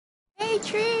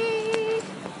tree.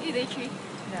 Day tree.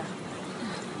 Yeah.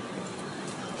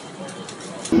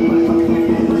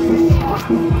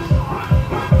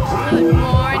 Good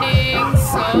morning.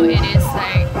 So it is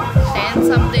like 10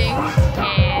 something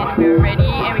and we're ready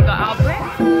and we got our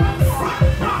breakfast.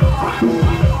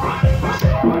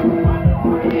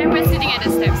 And we're sitting at the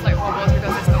steps like wobbles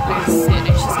because there's no place to sit and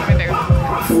she's coming back with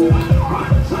us.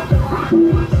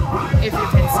 If you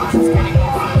can see, she's getting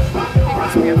off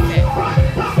because we are fat.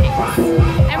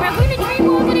 And we're going to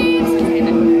Dreamworld today. So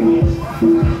excited.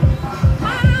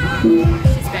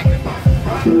 She's back with me.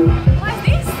 What is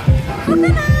this?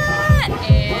 Coconut!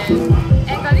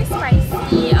 And got this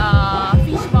spicy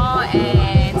fish ball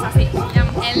and sausage.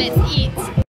 And let's eat.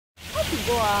 How to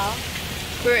go?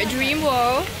 We're at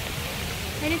Dreamworld.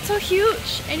 And it's so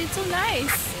huge and it's so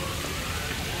nice.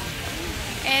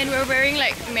 And we're wearing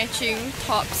like matching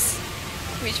tops,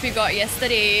 which we got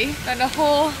yesterday. Got the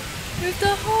whole, with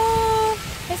the whole.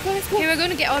 Let's go, let's go. Okay, we're going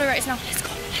to get all the rides now. Let's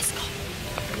go, let's go.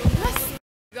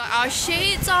 We got our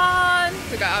shades on.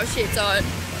 We got our shades on.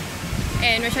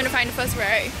 And we're trying to find the first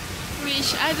ride.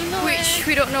 Which I don't know Which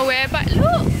we don't know where, but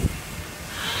look!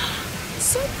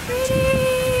 So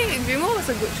pretty! Dreamworld was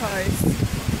a good choice.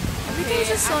 Everything's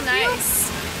just so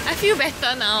nice. I feel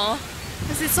better now.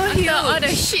 Because it's so huge. All the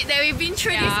shit that we've been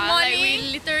through this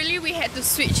morning. Like we had to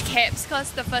switch cabs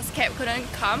because the first cab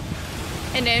couldn't come.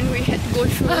 And then we had to go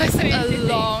through a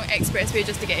long expressway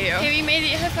just to get here. Okay, we made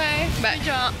it. High five. But good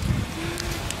job.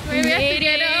 We made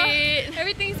it.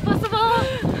 Everything's possible.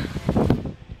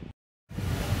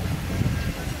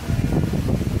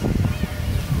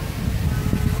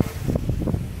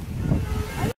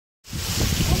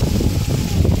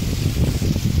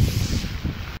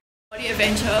 The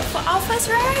adventure for our first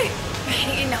ride. We're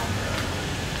heading in now.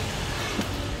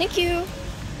 Thank you.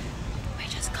 We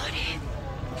just got in.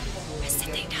 We're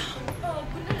sitting down.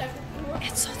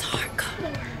 It's so dark.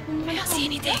 I don't see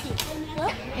anything.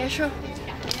 What? Yeah, sure.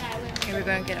 Okay, we're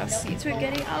gonna get our seats. We're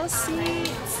getting our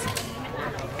seats.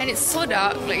 And it's so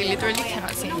dark, like you literally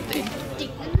cannot see anything.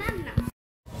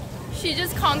 She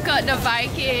just conquered the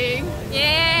Viking.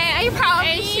 Yeah, are you proud of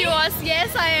me? And she was,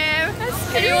 yes I am.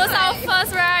 And it was our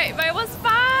first ride, but it was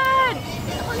fun.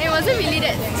 It wasn't really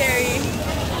that scary.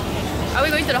 Are we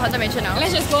going to the haunted mansion now?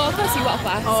 Let's just go because you walk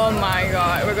fast. Oh my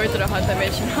god, we're going to the haunted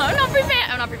mansion. I'm not prepared.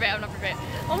 I'm not prepared. I'm not prepared.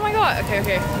 Oh my god. Okay,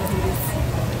 okay. Let's do this.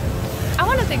 I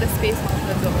want to take the space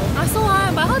mountain though. I also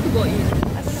want, but how to go in?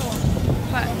 I don't know.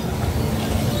 But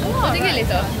we'll take it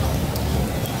later.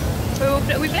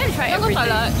 We plan to try everything.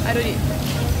 I don't need.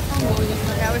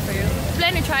 Okay, I'll wait for you. We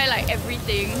plan to try like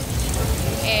everything,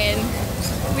 and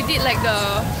we did like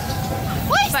the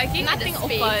Viking. Nothing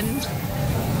open.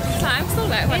 So I'm so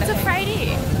like, It's a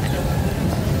Friday.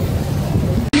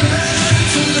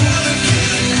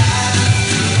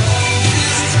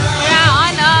 Yeah,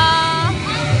 Anna.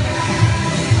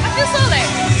 I feel so like.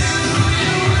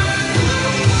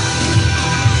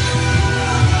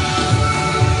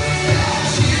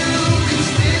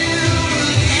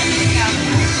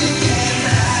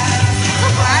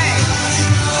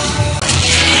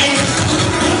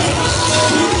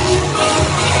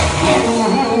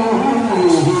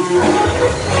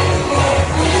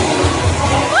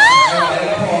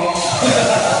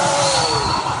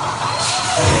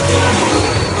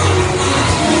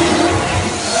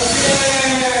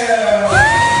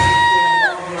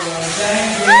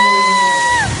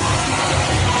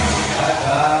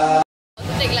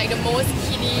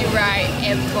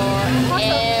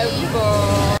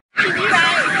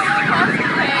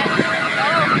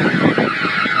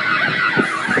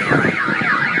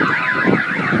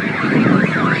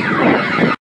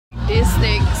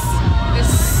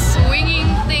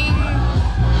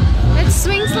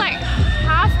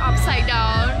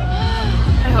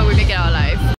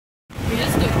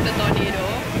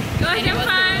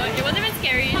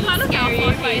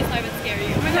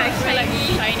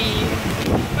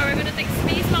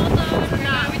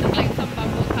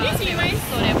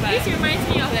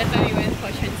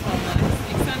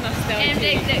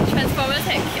 Transformers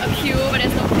had a queue, but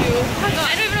there's no queue. Oh my god.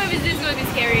 I don't even know if this is going to be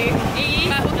scary. It is,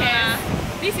 but who cares?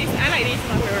 This is, I like this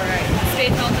one favorite.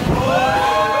 Space Mountain.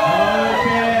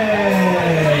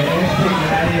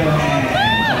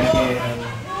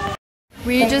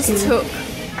 We just took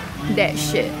that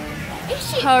shit.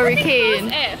 Hurricane.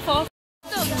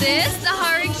 Took this, the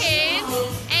hurricane,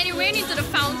 and it went into the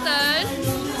fountain.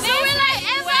 So we're like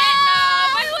wet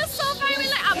now, but it was so fun. We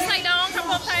like upside down a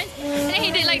couple of times, and then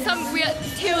he did like some weird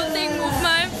tilting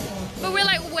movement. But we're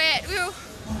like wet. We were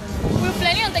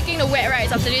planning on taking the wet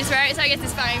rides after this, right? So I guess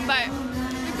it's fine. But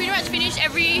we pretty much finished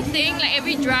everything, like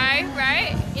every drive,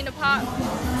 right, in the park.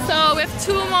 So So we have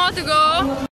 2 more to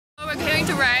go. We're going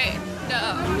to ride the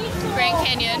Grand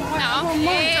Canyon now. So we're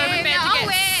prepared to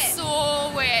get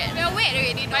so wet. We're wet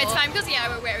already though. But it's fine because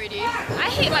we're wet already. I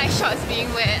hate my shorts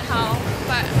being wet. How?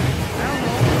 But I don't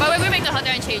know. But we're going back to the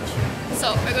hotel and change.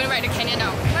 So we're going to ride the canyon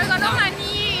now. But I got no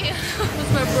money. Because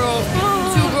we're broke.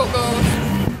 2 broke girls.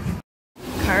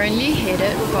 Currently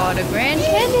headed for the Grand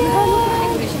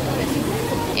Canyon.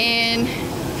 And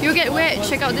if you get wet,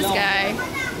 check out this guy.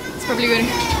 It's probably going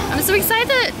to... I'm so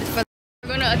excited! We're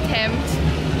going to attempt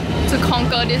to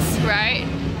conquer this ride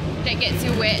that gets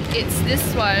you wet. It's this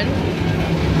one.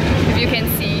 If you can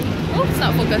see. Oh, it's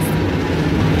not focused.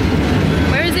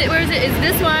 Where is it? Where is it? It's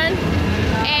this one.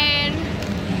 And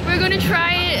we're going to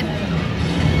try it.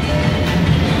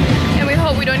 And we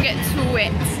hope we don't get too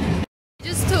wet. We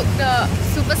just took the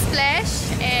super splash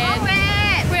and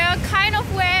we're kind of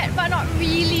wet but not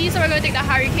really, so we're going to take the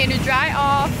hurricane to dry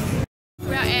off.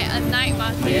 We're at a night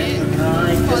market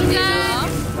for dinner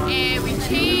and we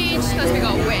changed because we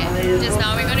got wet just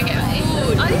now. We're going to get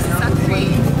food. Oh, this is sakri.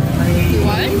 You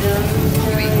want?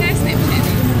 Wait, can I Snapchat this?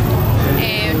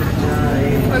 And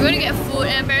we're going to get food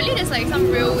and apparently there's like some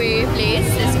railway place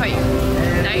that's quite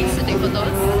nice to take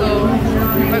photos, so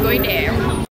we're going there.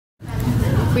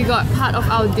 We got part of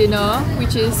our dinner,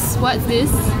 which is, what's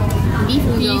this? Beef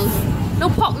noodles. No,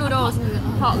 pork noodles.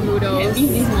 Pork noodles.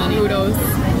 Noodles.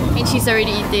 And she's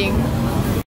already eating.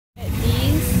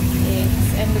 These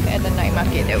eggs, and look at the night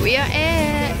market that we are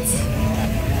at.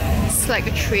 It's like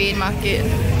a train market.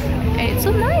 And it's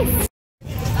so nice.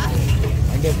 Oh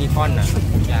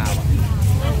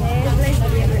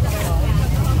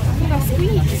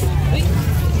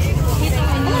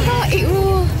my god, egg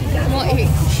roll. More egg.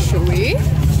 Should we?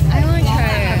 I want to try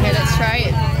it. Okay, let's try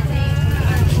it.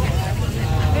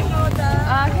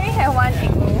 Can we have 1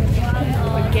 egg roll?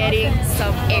 We're getting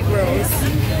some egg rolls.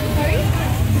 Sorry?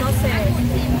 Sausage.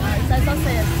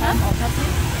 Sausage. Huh?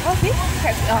 Oh, fish?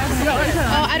 Crab. Oh,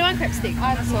 I don't want crab stick.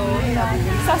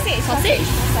 Sausage. Sausage.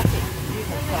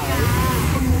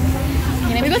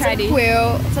 Okay, let me try this.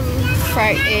 Quail, some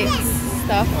fried eggs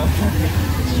stuff.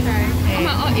 Let's try.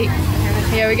 All eggs.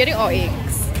 Yeah, we're getting all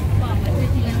eggs.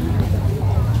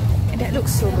 And that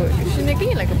looks so good. She's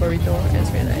making it like a burrito. I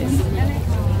just realized.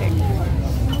 Okay.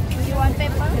 You want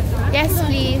pepper? Yes,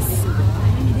 please.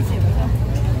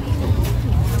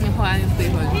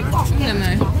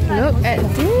 Look at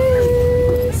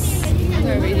this.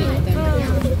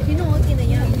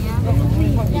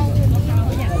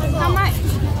 How much?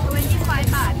 25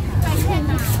 baht.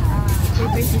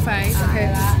 25. Okay.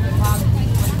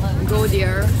 Go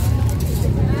there.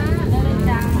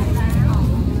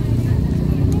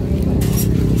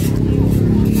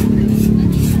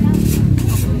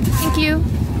 Thank you.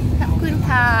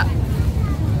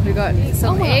 We got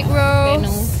some egg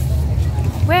rolls.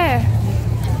 Where?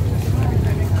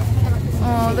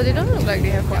 Oh, but they don't look like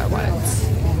they have what I want.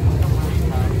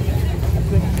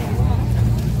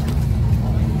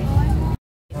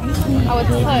 Our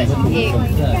third egg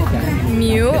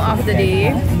meal of the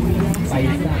day.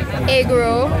 Egg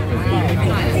roll,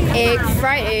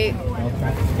 fried egg,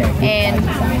 and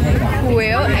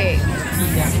quail egg.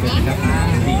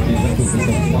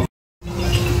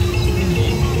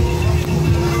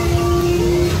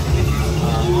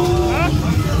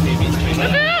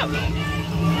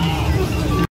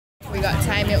 We got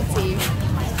Thai milk tea.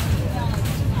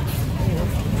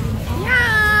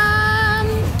 Yum!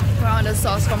 We're on the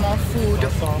sauce for more food.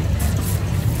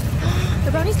 The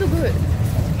brownies look good.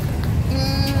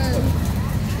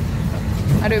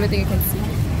 I don't even think you can see.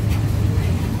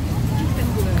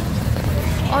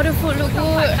 All the food look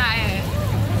good.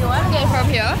 You want to get from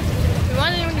here? We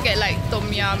want to get like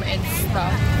tom yum and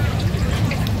stuff.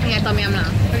 Okay, tom yum lah.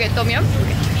 Okay, tom yum?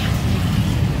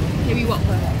 Okay, we walk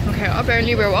first. Okay,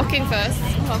 apparently we're walking first.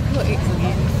 Oh, cool eggs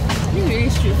again. This is really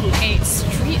street food. And it's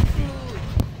street food.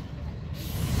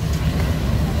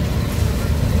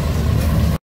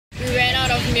 We ran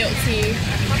out of milk tea.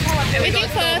 Waiting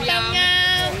for tom yum.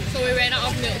 So we ran out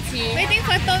of milk tea. Waiting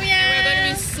for tom yum. We're going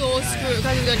to be so screwed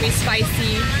because it's going to be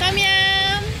spicy. Tom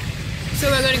yum. So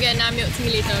we're going to get another milk tea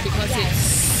later because it's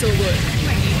so good.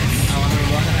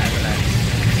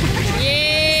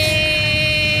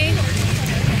 Yay!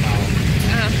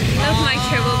 Love my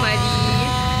travel buddy.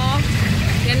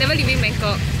 They're never leaving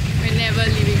Bangkok. We're never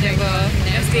leaving Bangkok.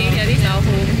 Never staying here. This is our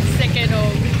home. Second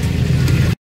home.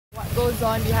 What goes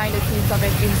on behind the scenes of an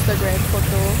Instagram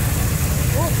photo?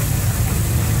 Oh.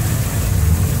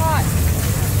 Hot.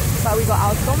 But we got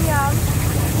our tom yum.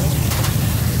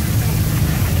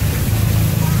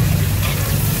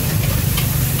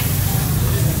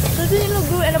 Doesn't it look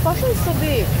good? And the portion is so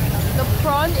big. The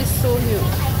prawn is so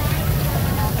huge.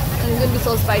 gonna be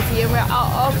so spicy, and we're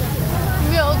out of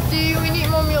milk tea. We need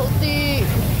more milk tea.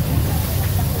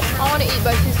 I want to eat,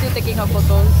 but she's still taking her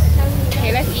photos.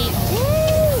 Okay, let's eat.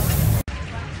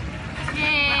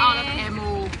 Yay! We're out of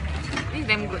ammo. This is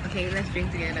damn good. Okay, let's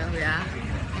drink together. Yeah.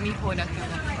 Let me hold that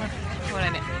camera. Hold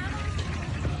on it.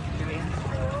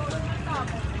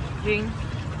 Drink.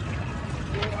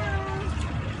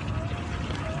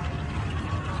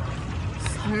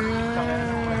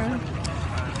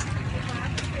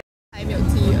 Thai milk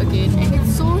tea again, and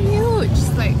it's so huge.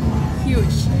 It's like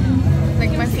huge,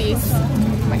 like my face,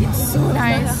 but it's so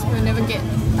nice. You'll never get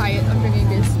tired of drinking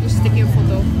this. Just taking a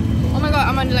photo. Oh my god,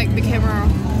 I'm on like the camera.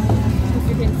 If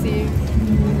you can see,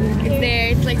 it's there.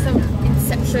 It's like some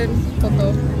Inception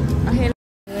photo. Okay.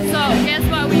 So guess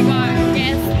what we got?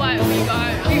 Guess what we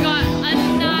got? We got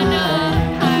another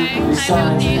Thai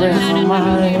milk tea, another Thai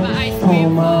milk tea, but ice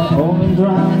cream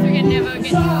because we can never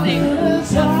get sick.